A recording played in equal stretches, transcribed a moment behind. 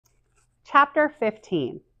Chapter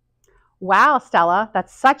 15. Wow, Stella,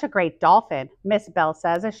 that's such a great dolphin, Miss Bell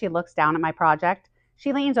says as she looks down at my project.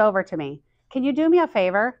 She leans over to me. Can you do me a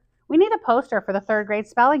favor? We need a poster for the third grade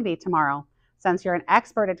spelling bee tomorrow. Since you're an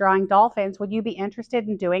expert at drawing dolphins, would you be interested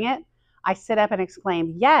in doing it? I sit up and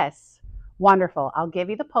exclaim, yes. Wonderful. I'll give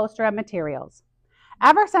you the poster and materials.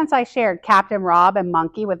 Ever since I shared Captain Rob and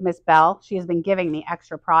Monkey with Miss Bell, she has been giving me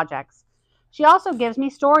extra projects. She also gives me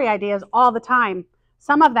story ideas all the time.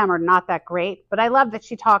 Some of them are not that great, but I love that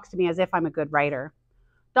she talks to me as if I'm a good writer.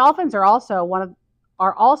 Dolphins are also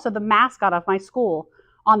the mascot of my school.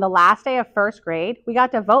 On the last day of first grade, we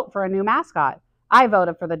got to vote for a new mascot. I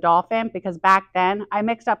voted for the dolphin because back then I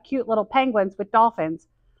mixed up cute little penguins with dolphins.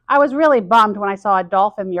 I was really bummed when I saw a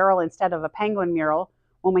dolphin mural instead of a penguin mural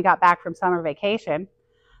when we got back from summer vacation.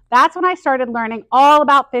 That's when I started learning all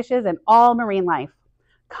about fishes and all marine life.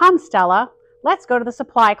 Come, Stella, let's go to the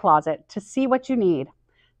supply closet to see what you need.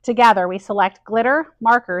 Together, we select glitter,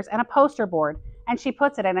 markers, and a poster board, and she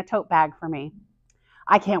puts it in a tote bag for me.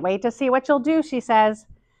 I can't wait to see what you'll do, she says.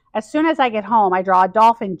 As soon as I get home, I draw a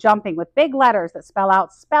dolphin jumping with big letters that spell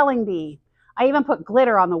out spelling bee. I even put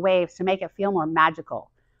glitter on the waves to make it feel more magical.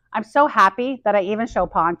 I'm so happy that I even show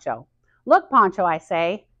Poncho. Look, Poncho, I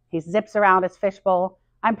say. He zips around his fishbowl.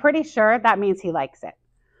 I'm pretty sure that means he likes it.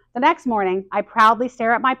 The next morning, I proudly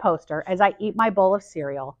stare at my poster as I eat my bowl of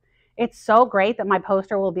cereal. It's so great that my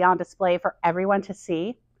poster will be on display for everyone to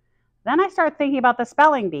see. Then I start thinking about the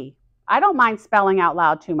spelling bee. I don't mind spelling out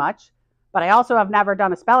loud too much, but I also have never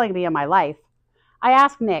done a spelling bee in my life. I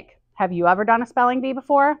ask Nick, have you ever done a spelling bee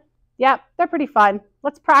before? Yep, they're pretty fun.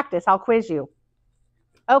 Let's practice. I'll quiz you.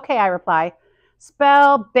 Okay, I reply.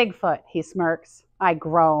 Spell Bigfoot, he smirks. I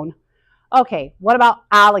groan. Okay, what about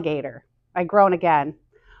alligator? I groan again.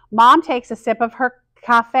 Mom takes a sip of her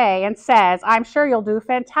cafe and says, I'm sure you'll do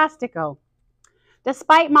fantastico.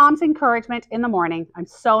 Despite Mom's encouragement in the morning, I'm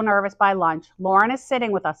so nervous by lunch. Lauren is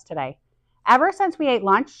sitting with us today. Ever since we ate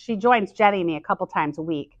lunch, she joins Jenny and me a couple times a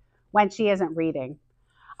week when she isn't reading.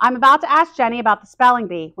 I'm about to ask Jenny about the spelling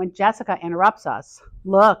bee when Jessica interrupts us.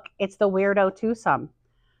 Look, it's the weirdo twosome.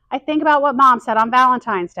 I think about what Mom said on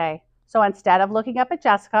Valentine's Day. So instead of looking up at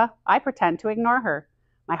Jessica, I pretend to ignore her.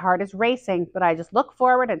 My heart is racing, but I just look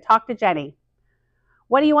forward and talk to Jenny.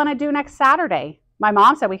 What do you want to do next Saturday? My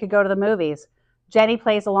mom said we could go to the movies. Jenny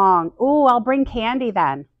plays along. Ooh, I'll bring candy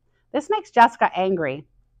then. This makes Jessica angry.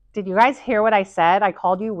 Did you guys hear what I said? I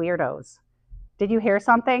called you weirdos. Did you hear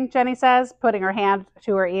something? Jenny says, putting her hand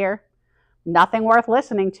to her ear. Nothing worth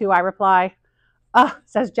listening to, I reply. Ugh,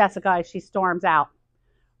 says Jessica as she storms out.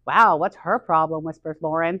 Wow, what's her problem? Whispers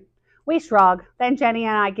Lauren. We shrug. Then Jenny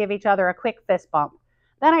and I give each other a quick fist bump.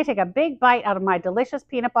 Then I take a big bite out of my delicious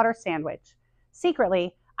peanut butter sandwich.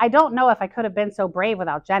 Secretly, I don't know if I could have been so brave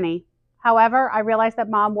without Jenny. However, I realize that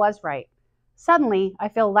Mom was right. Suddenly, I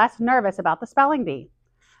feel less nervous about the spelling bee.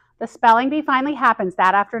 The spelling bee finally happens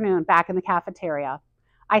that afternoon back in the cafeteria.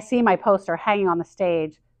 I see my poster hanging on the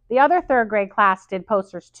stage. The other third grade class did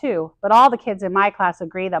posters too, but all the kids in my class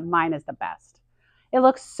agree that mine is the best. It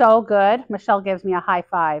looks so good. Michelle gives me a high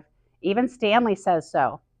five. Even Stanley says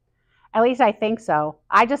so. At least I think so.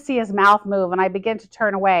 I just see his mouth move and I begin to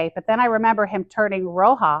turn away, but then I remember him turning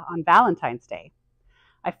Roja on Valentine's Day.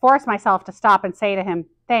 I force myself to stop and say to him,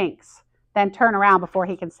 thanks, then turn around before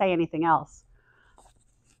he can say anything else.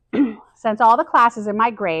 Since all the classes in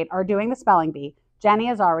my grade are doing the spelling bee, Jenny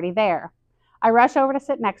is already there. I rush over to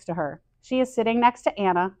sit next to her. She is sitting next to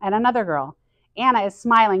Anna and another girl. Anna is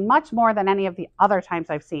smiling much more than any of the other times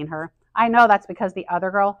I've seen her. I know that's because the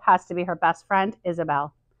other girl has to be her best friend,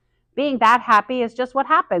 Isabel. Being that happy is just what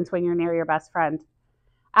happens when you're near your best friend.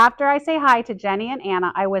 After I say hi to Jenny and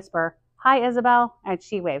Anna, I whisper, hi, Isabel, and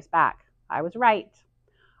she waves back. I was right.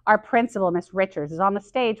 Our principal, Miss Richards, is on the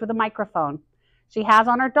stage with a microphone. She has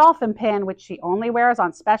on her dolphin pin, which she only wears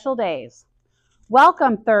on special days.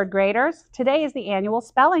 Welcome, third graders. Today is the annual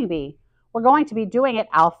spelling bee. We're going to be doing it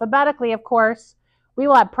alphabetically, of course. We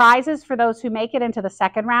will have prizes for those who make it into the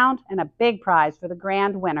second round and a big prize for the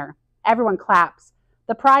grand winner. Everyone claps.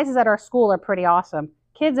 The prizes at our school are pretty awesome.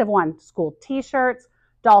 Kids have won school t-shirts,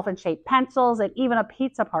 dolphin-shaped pencils, and even a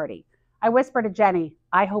pizza party. I whisper to Jenny,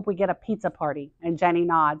 I hope we get a pizza party, and Jenny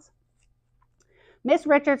nods. Miss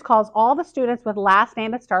Richards calls all the students with last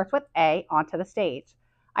name that starts with A onto the stage.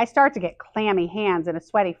 I start to get clammy hands and a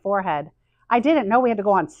sweaty forehead. I didn't know we had to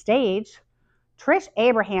go on stage. Trish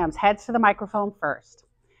Abrahams heads to the microphone first.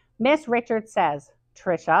 Miss Richards says,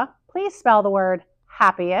 Trisha, please spell the word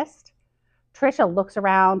happiest. Trisha looks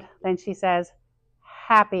around, then she says,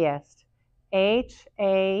 happiest.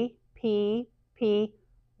 H-A-P-P-Y-E-S-T.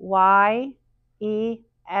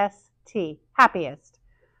 Happiest.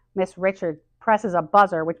 Miss Richards presses a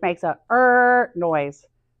buzzer, which makes a noise.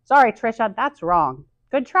 Sorry, Trisha, that's wrong.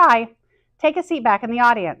 Good try. Take a seat back in the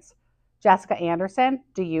audience. Jessica Anderson,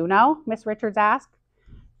 do you know? Miss Richards asked.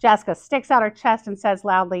 Jessica sticks out her chest and says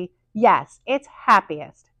loudly, yes, it's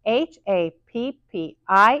happiest. Happiest.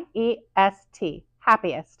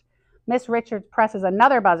 Happiest. Miss Richards presses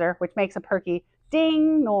another buzzer, which makes a perky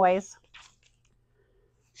ding noise.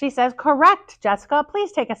 She says, correct, Jessica.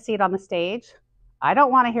 Please take a seat on the stage. I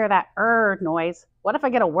don't want to hear that noise. What if I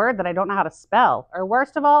get a word that I don't know how to spell? Or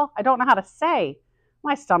worst of all, I don't know how to say?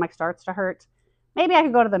 My stomach starts to hurt. Maybe I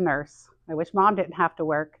could go to the nurse. I wish Mom didn't have to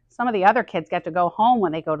work. Some of the other kids get to go home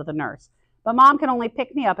when they go to the nurse. But Mom can only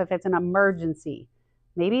pick me up if it's an emergency.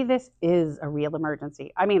 Maybe this is a real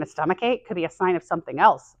emergency. I mean, a stomachache could be a sign of something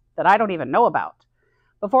else that I don't even know about.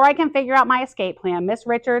 Before I can figure out my escape plan, Miss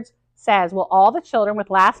Richards says, will all the children with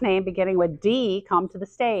last name beginning with D come to the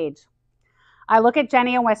stage? I look at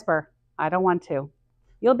Jenny and whisper, I don't want to.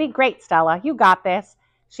 You'll be great, Stella. You got this,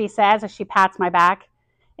 she says as she pats my back.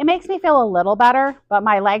 It makes me feel a little better, but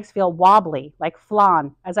my legs feel wobbly, like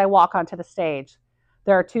flan, as I walk onto the stage.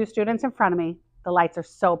 There are 2 students in front of me. The lights are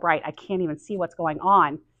so bright, I can't even see what's going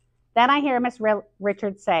on. Then I hear Miss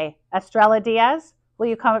Richards say, Stella Diaz, will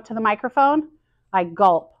you come up to the microphone? I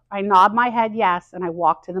gulp. I nod my head yes, and I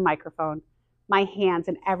walk to the microphone. My hands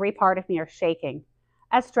and every part of me are shaking.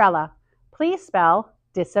 Estrella, please spell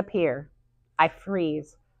disappear. I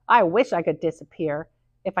freeze. I wish I could disappear.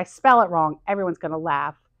 If I spell it wrong, everyone's going to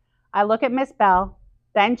laugh. I look at Miss Bell,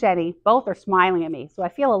 then Jenny. Both are smiling at me, so I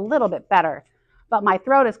feel a little bit better. But my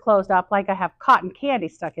throat is closed up like I have cotton candy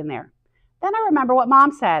stuck in there. Then I remember what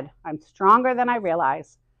Mom said. I'm stronger than I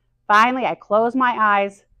realize. Finally, I close my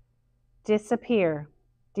eyes. Disappear.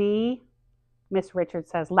 D, Miss Richards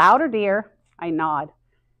says, louder, dear. I nod.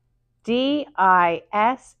 Disappear.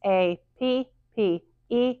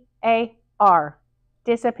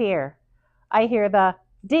 Disappear. I hear the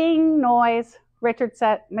ding noise.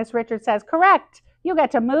 Miss Richards says, correct. You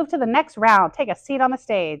get to move to the next round. Take a seat on the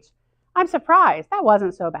stage. I'm surprised. That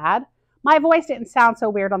wasn't so bad. My voice didn't sound so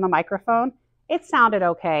weird on the microphone. It sounded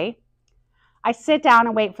okay. I sit down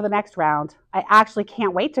and wait for the next round. I actually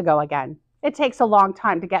can't wait to go again. It takes a long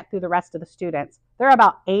time to get through the rest of the students. There are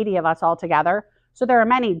about 80 of us all together, so there are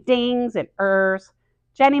many dings and ers.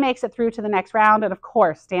 Jenny makes it through to the next round, and of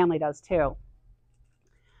course, Stanley does too.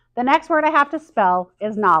 The next word I have to spell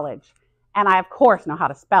is knowledge, and I of course know how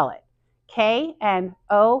to spell it. Knowledge.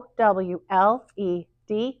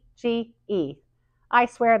 I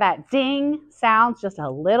swear that ding sounds just a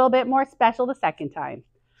little bit more special the second time.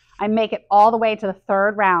 I make it all the way to the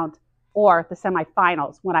 3rd round, or the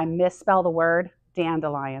semifinals, when I misspell the word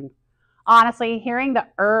dandelion. Honestly, hearing the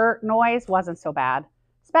noise wasn't so bad,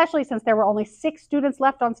 especially since there were only 6 students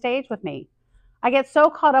left on stage with me. I get so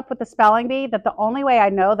caught up with the spelling bee that the only way I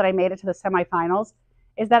know that I made it to the semifinals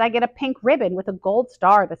is that I get a pink ribbon with a gold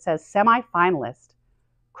star that says semifinalist.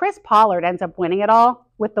 Chris Pollard ends up winning it all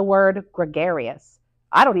with the word gregarious.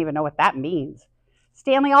 I don't even know what that means.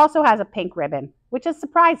 Stanley also has a pink ribbon, which is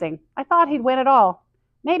surprising. I thought he'd win it all.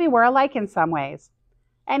 Maybe we're alike in some ways.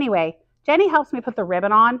 Anyway, Jenny helps me put the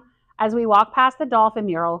ribbon on as we walk past the dolphin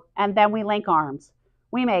mural, and then we link arms.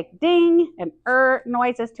 We make ding and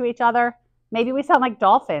noises to each other. Maybe we sound like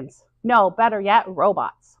dolphins. No, better yet,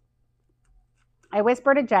 robots. I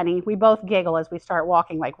whisper to Jenny. We both giggle as we start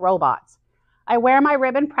walking like robots. I wear my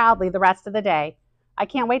ribbon proudly the rest of the day. I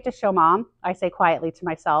can't wait to show Mom, I say quietly to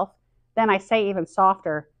myself. Then I say even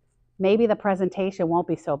softer, maybe the presentation won't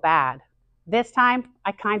be so bad. This time,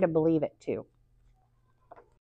 I kind of believe it too.